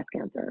she had breast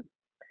cancer.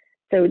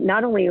 So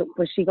not only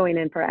was she going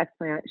in for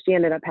explant, she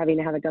ended up having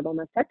to have a double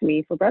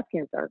mastectomy for breast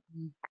cancer.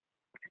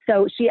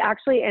 So she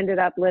actually ended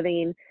up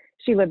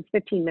she lived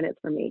 15 minutes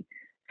from me.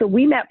 So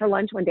we met for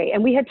lunch one day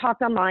and we had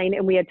talked online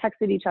and we had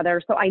texted each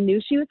other. So I knew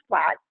she was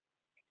flat,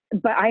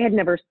 but I had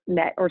never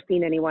met or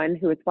seen anyone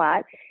who was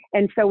flat.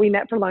 And so we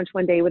met for lunch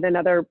one day with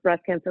another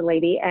breast cancer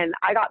lady, and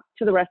I got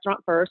to the restaurant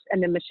first,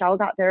 and then Michelle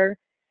got there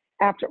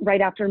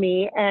right after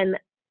me. And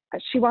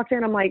she walked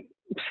in, I'm like,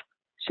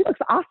 she looks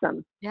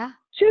awesome. Yeah.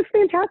 She looks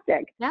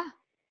fantastic. Yeah.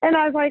 And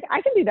I was like,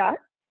 I can do that.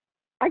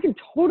 I can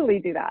totally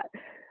do that.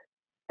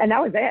 And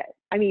that was it.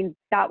 I mean,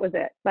 that was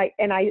it. Like,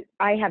 and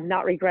I have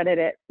not regretted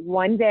it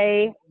one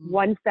day,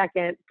 1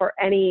 second for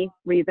any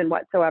reason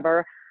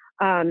whatsoever.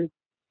 In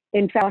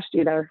fact, I lost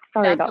you there.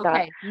 Sorry about that.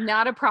 Okay.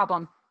 Not a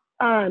problem.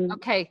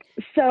 Okay.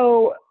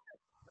 So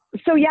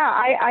yeah,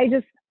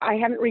 I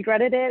haven't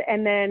regretted it.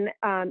 And then,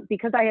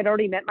 because I had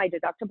already met my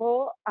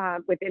deductible,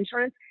 with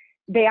insurance,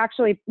 they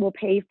actually will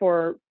pay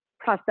for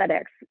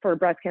prosthetics for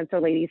breast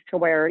cancer ladies to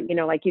wear,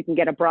 like you can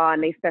get a bra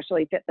and they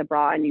specially fit the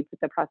bra and you put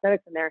the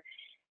prosthetics in there.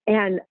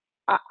 And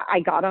I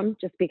got them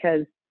just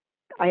because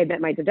I had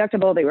met my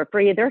deductible. They were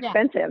free. They're Yeah.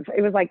 expensive.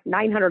 It was like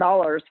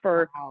 $900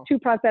 for Wow. 2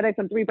 prosthetics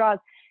and 3 bras.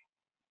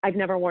 I've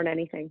never worn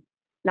anything,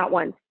 not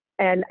once.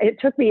 And it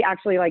took me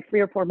actually like 3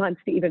 or 4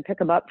 months to even pick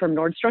them up from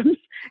Nordstrom's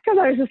because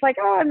I was just like,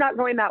 oh, I'm not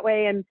going that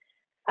way. And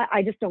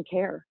I just don't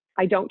care.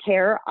 I don't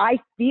care. I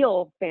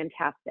feel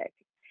fantastic.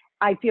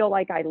 I feel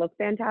like I look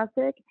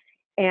fantastic.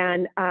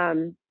 And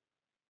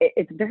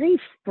it's very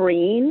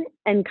freeing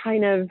and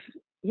kind of,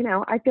 you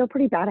know, I feel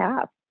pretty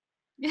badass.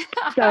 Yeah,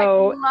 I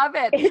So love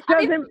it. it I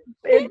mean, doesn't,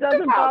 it think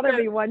doesn't about bother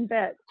this. me one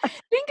bit.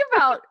 Think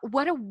about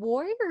what a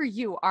warrior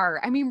you are.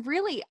 I mean,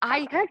 really,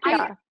 Heck I,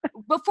 yeah.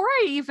 before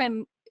I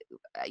even,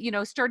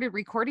 started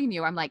recording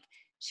you, I'm like,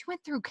 she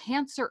went through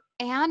cancer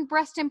and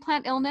breast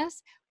implant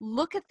illness.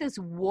 Look at this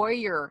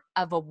warrior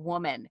of a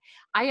woman.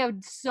 I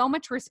had so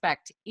much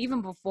respect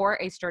even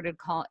before I started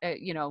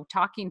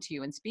talking to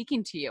you and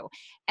speaking to you.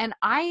 And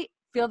I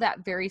feel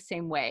that very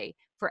same way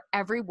for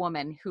every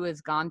woman who has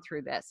gone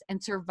through this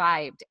and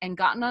survived and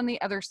gotten on the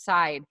other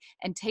side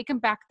and taken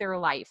back their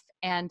life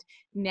and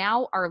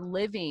now are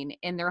living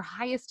in their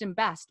highest and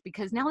best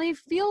because now they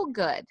feel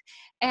good.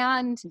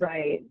 And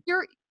Right.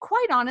 you're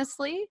quite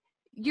honestly,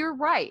 you're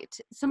right.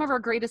 Some of our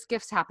greatest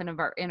gifts happen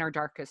in our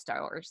darkest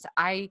hours.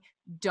 I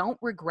don't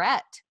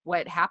regret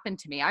what happened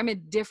to me. I'm a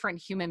different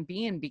human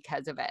being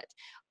because of it.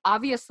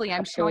 Obviously,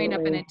 I'm showing up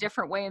in a Absolutely.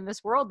 different way in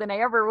this world than I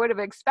ever would have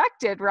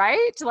expected,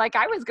 right? Like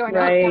I was going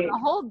down Right. a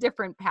whole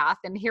different path,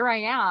 and here I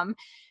am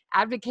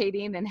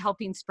advocating and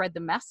helping spread the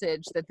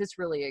message that this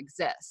really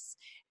exists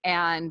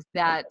and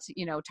that,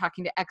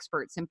 talking to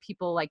experts and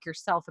people like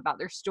yourself about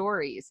their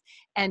stories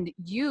and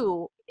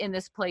you in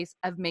this place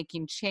of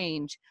making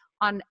change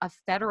on a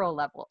federal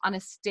level, on a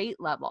state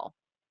level.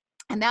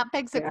 And that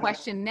begs the Yeah.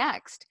 question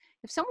next.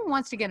 If someone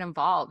wants to get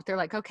involved, they're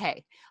like,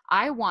 okay,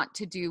 I want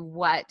to do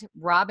what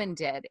Robyn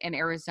did in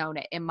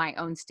Arizona in my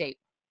own state.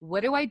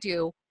 What do I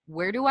do?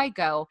 Where do I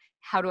go?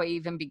 How do I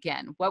even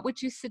begin? What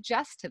would you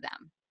suggest to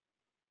them?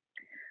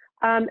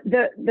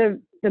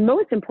 The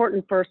most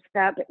important first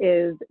step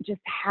is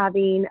just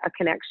having a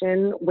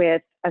connection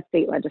with a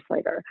state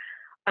legislator.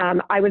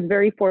 I was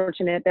very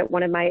fortunate that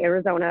one of my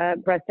Arizona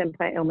breast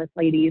implant illness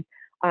ladies,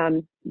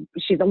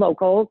 she's a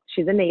local,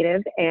 she's a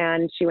native,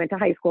 and she went to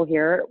high school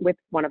here with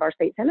one of our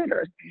state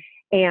senators.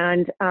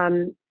 And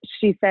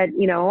she said,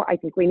 I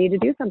think we need to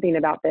do something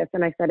about this.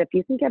 And I said, if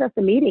you can get us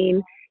a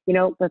meeting,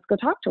 let's go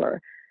talk to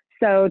her.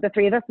 So the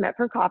 3 of us met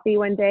for coffee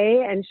one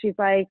day, and she's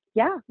like,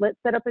 yeah, let's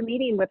set up a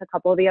meeting with a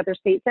couple of the other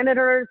state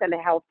senators and the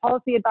health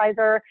policy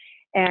advisor.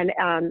 And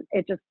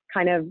it just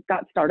kind of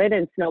got started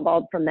and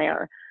snowballed from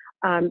there.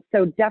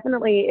 So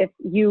definitely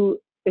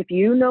if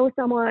you know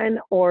someone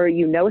or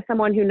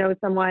someone who knows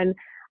someone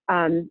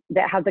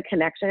that has a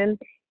connection,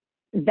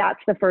 that's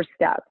the first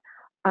step.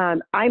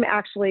 I'm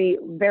actually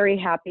very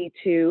happy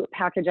to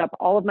package up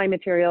all of my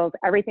materials,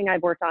 everything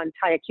I've worked on,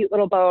 tie a cute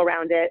little bow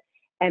around it,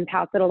 and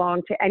pass it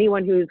along to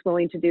anyone who's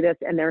willing to do this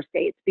in their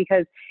states.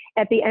 Because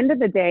at the end of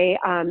the day,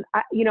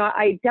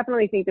 I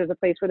definitely think there's a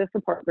place for the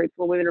support groups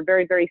when women are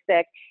very, very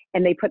sick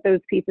and they put those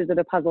pieces of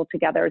the puzzle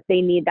together. They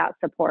need that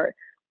support.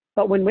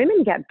 But when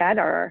women get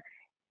better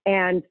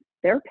and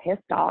they're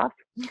pissed off,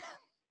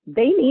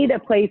 they need a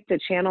place to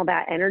channel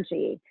that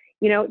energy.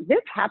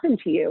 This happened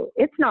to you.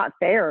 It's not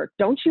fair.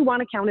 Don't you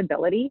want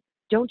accountability?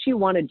 Don't you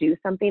want to do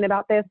something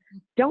about this?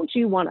 Don't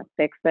you want to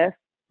fix this?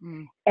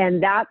 Mm.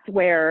 And that's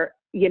where,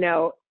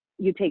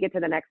 you take it to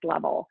the next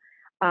level.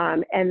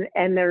 And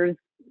there's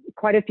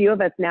quite a few of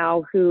us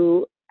now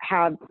who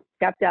have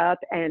stepped up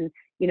and,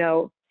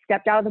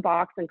 stepped out of the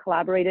box and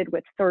collaborated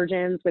with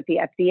surgeons, with the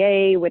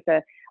FDA, with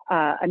the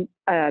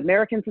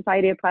American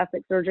Society of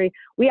Plastic Surgery.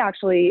 We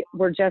actually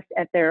were just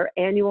at their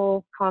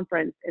annual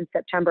conference in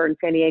September in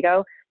San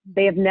Diego.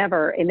 They have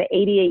never, in the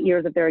 88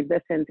 years of their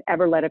existence,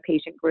 ever let a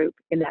patient group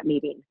in that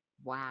meeting.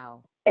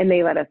 Wow. And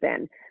they let us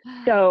in.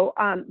 So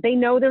they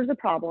know there's a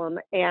problem,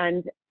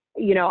 and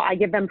I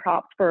give them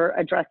props for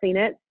addressing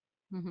it.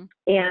 Mm-hmm.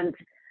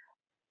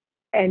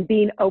 and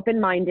being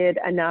open-minded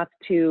enough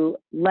to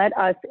let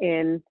us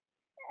in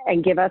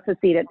and give us a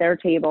seat at their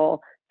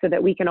table so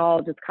that we can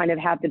all just kind of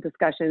have the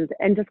discussions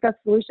and discuss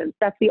solutions.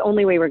 That's the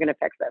only way we're going to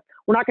fix this.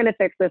 We're not going to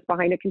fix this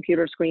behind a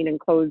computer screen in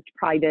closed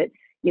private,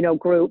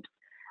 groups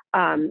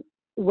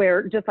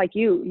where, just like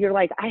you're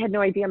like, I had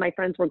no idea my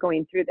friends were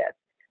going through this.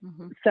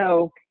 Mm-hmm.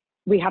 So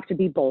we have to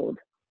be bold.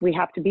 We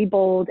have to be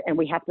bold, and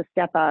we have to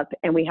step up,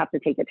 and we have to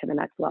take it to the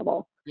next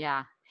level.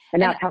 Yeah.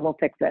 And that's how we'll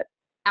fix it.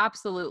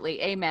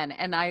 Absolutely. Amen.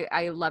 And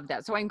I love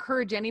that. So I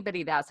encourage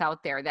anybody that's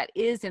out there that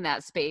is in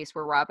that space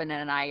where Robyn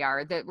and I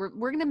are, that we're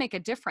going to make a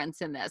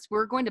difference in this.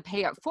 We're going to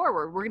pay it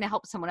forward. We're going to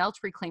help someone else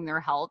reclaim their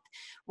health.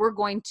 We're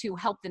going to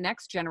help the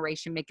next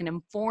generation make an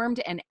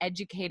informed and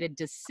educated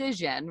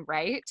decision,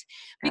 right?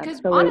 Because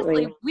Absolutely.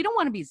 honestly, we don't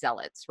want to be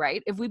zealots,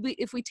 right? If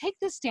we take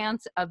the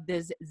stance of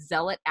this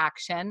zealot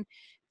action,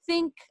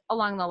 think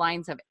along the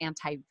lines of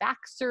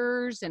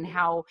anti-vaxxers and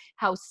how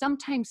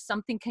sometimes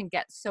something can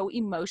get so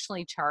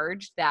emotionally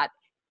charged that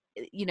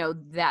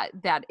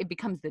that it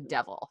becomes the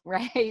devil,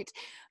 right?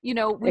 We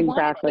want to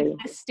Exactly.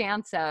 take this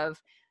stance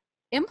of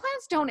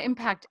implants don't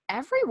impact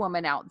every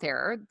woman out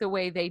there the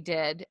way they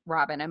did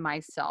Robyn and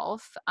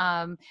myself.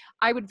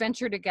 I would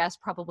venture to guess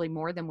probably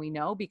more than we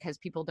know, because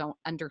people don't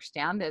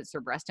understand that it's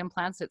their breast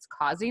implants that's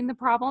causing the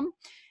problem.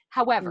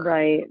 However,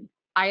 Right.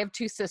 I have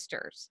two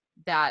sisters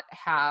that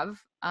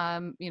have,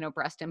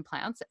 breast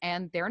implants,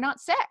 and they're not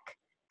sick.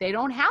 They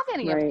don't have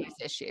any of Right. these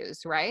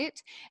issues, right?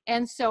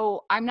 And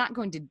so I'm not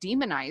going to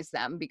demonize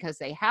them because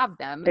they have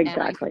them. And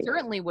I Exactly.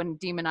 certainly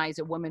wouldn't demonize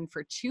a woman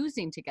for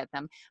choosing to get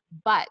them,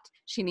 but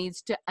she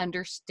needs to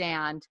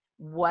understand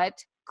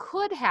what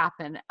could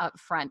happen up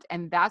front.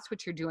 And that's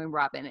what you're doing,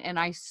 Robyn. And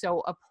I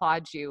so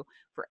applaud you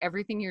for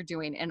everything you're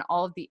doing and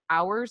all of the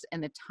hours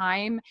and the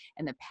time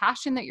and the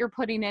passion that you're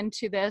putting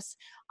into this.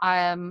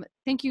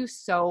 Thank you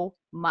so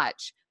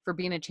much for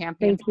being a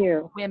champion Thank for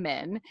you.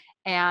 women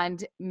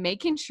and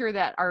making sure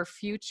that our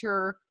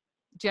future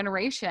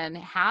generation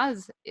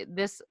has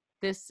this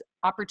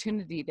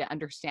opportunity to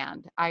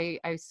understand. I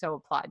so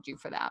applaud you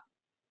for that.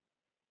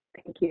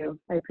 Thank you.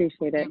 I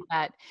appreciate it. You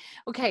bet.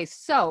 Okay,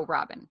 so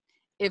Robyn,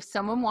 if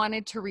someone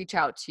wanted to reach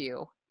out to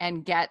you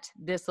and get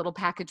this little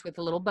package with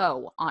a little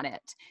bow on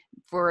it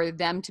for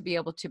them to be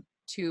able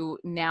to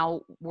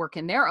now work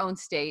in their own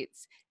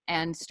states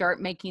and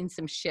start making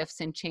some shifts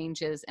and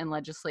changes in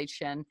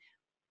legislation,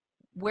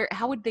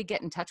 how would they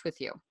get in touch with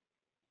you?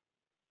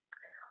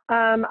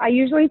 I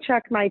usually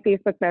check my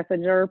Facebook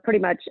Messenger pretty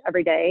much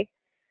every day,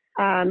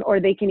 or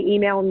they can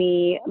email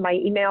me. My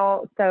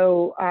email,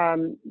 so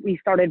we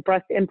started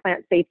Breast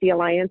Implant Safety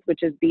Alliance,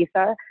 which is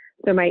BISA.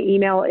 So my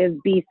email is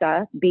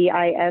BISA,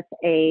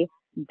 BISA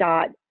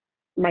dot,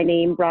 my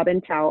name, Robyn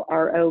Towt,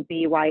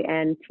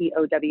 ROBYNTOWT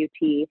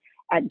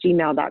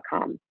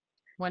 @gmail.com.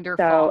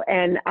 Wonderful. So,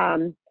 and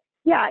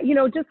yeah,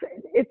 just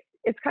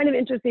it's kind of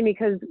interesting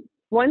because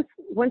once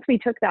we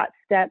took that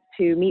step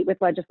to meet with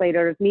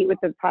legislators, meet with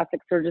the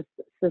Plastic Surgeons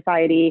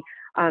Society,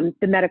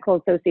 the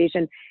Medical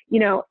Association,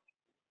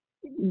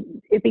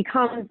 it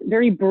becomes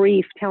very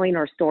brief telling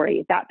our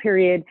story. That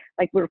period,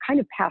 like we're kind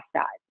of past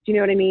that. Do you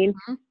know what I mean?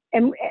 Mm-hmm.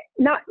 And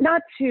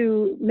not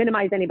to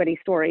minimize anybody's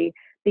story,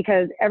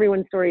 because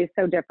everyone's story is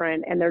so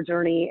different and their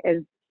journey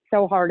is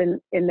so hard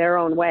in their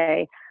own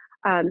way.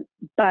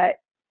 But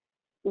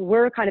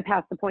we're kind of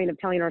past the point of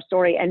telling our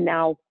story, and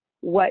now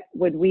what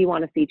would we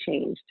want to see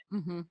changed?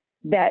 Mm-hmm.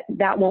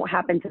 That won't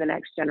happen to the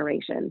next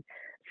generation.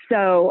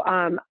 So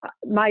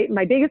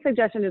my biggest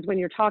suggestion is when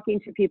you're talking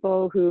to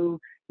people who,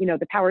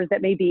 the powers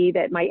that may be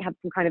that might have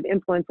some kind of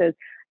influences,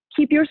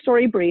 keep your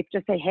story brief.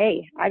 Just say,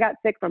 hey, I got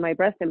sick from my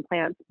breast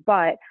implants,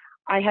 but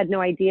I had no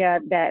idea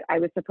that I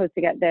was supposed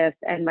to get this,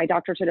 and my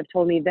doctor should have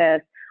told me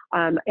this,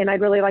 and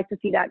I'd really like to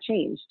see that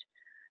changed.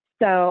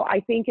 So I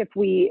think if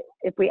we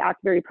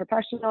act very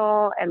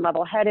professional and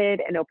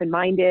level-headed and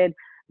open-minded,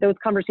 those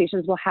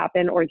conversations will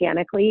happen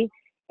organically.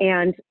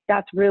 And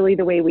that's really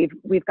the way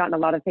we've gotten a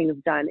lot of things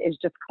done, is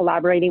just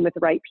collaborating with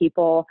the right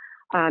people,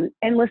 and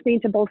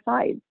listening to both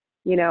sides,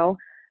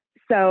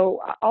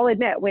 So I'll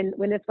admit, when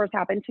this first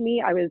happened to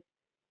me, I was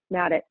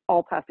mad at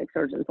all plastic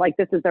surgeons. Like,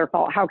 this is their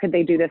fault. How could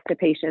they do this to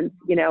patients?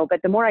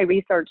 But the more I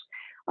researched,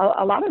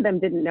 a lot of them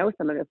didn't know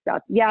some of this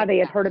stuff. Yeah, they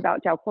had heard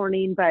about gel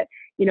chlorine, but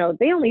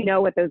they only know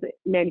what those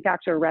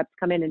manufacturer reps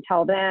come in and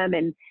tell them.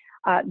 And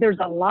there's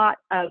a lot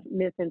of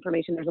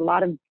misinformation. There's a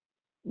lot of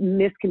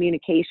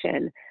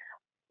miscommunication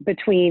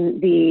between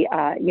the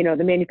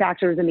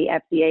manufacturers and the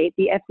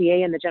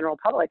FDA and the general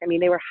public. I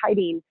mean, they were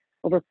hiding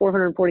over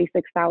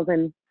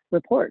 446,000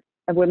 reports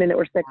of women that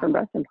were sick from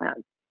breast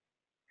implants.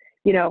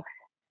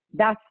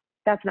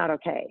 That's not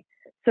okay.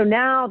 So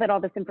now that all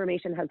this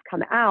information has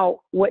come out,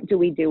 what do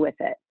we do with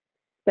it?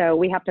 So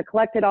we have to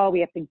collect it all. We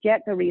have to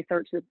get the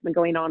research that's been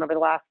going on over the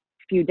last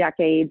few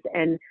decades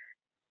and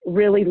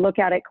really look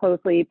at it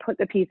closely, put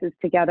the pieces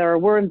together.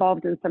 We're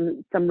involved in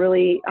some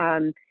really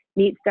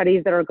neat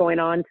studies that are going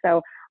on.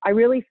 So I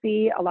really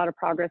see a lot of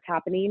progress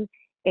happening.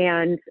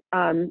 And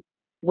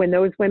when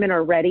those women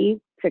are ready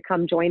to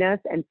come join us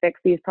and fix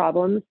these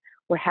problems,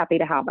 we're happy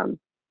to have them.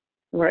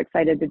 We're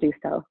excited to do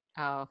so.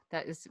 Oh,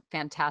 that is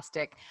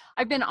fantastic.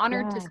 I've been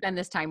honored to spend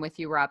this time with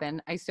you,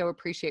 Robyn. I so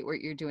appreciate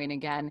what you're doing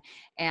again.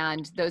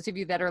 And those of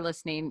you that are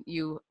listening,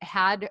 you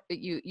heard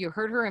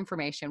her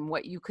information,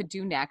 what you could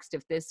do next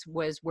if this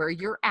was where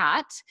you're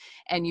at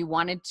and you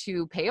wanted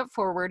to pay it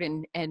forward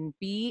and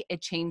be a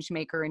change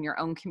maker in your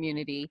own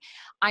community.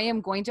 I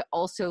am going to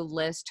also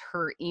list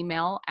her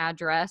email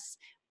address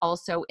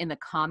also in the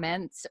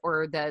comments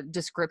or the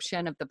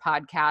description of the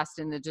podcast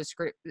and the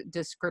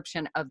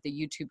description of the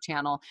YouTube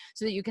channel,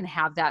 so that you can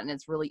have that and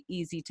it's really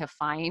easy to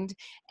find.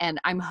 And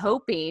I'm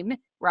hoping,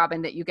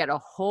 Robyn, that you get a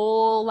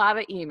whole lot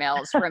of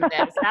emails from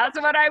this. That's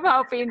what I'm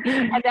hoping.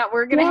 And that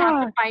we're going to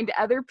have to find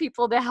other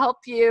people to help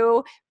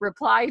you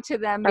reply to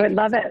them. I would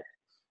love it.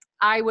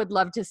 I would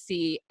love to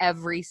see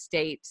every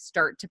state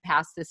start to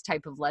pass this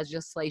type of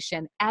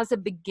legislation as a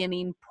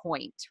beginning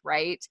point,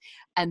 right?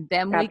 And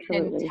then we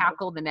can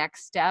tackle the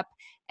next step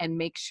and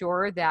make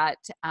sure that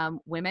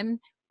women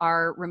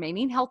are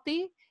remaining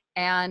healthy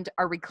and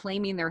are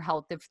reclaiming their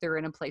health if they're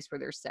in a place where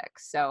they're sick.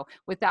 So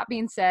with that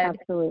being said,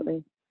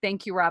 absolutely,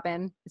 Thank you,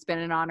 Robyn. It's been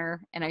an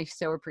honor, and I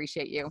so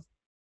appreciate you.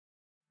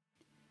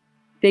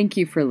 Thank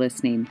you for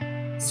listening.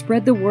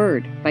 Spread the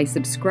word by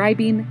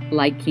subscribing,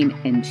 liking,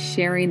 and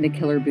sharing the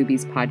Killer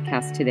Boobies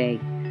podcast today.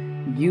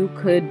 You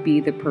could be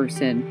the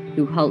person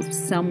who helps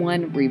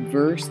someone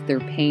reverse their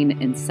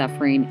pain and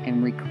suffering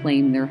and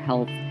reclaim their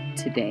health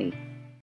today.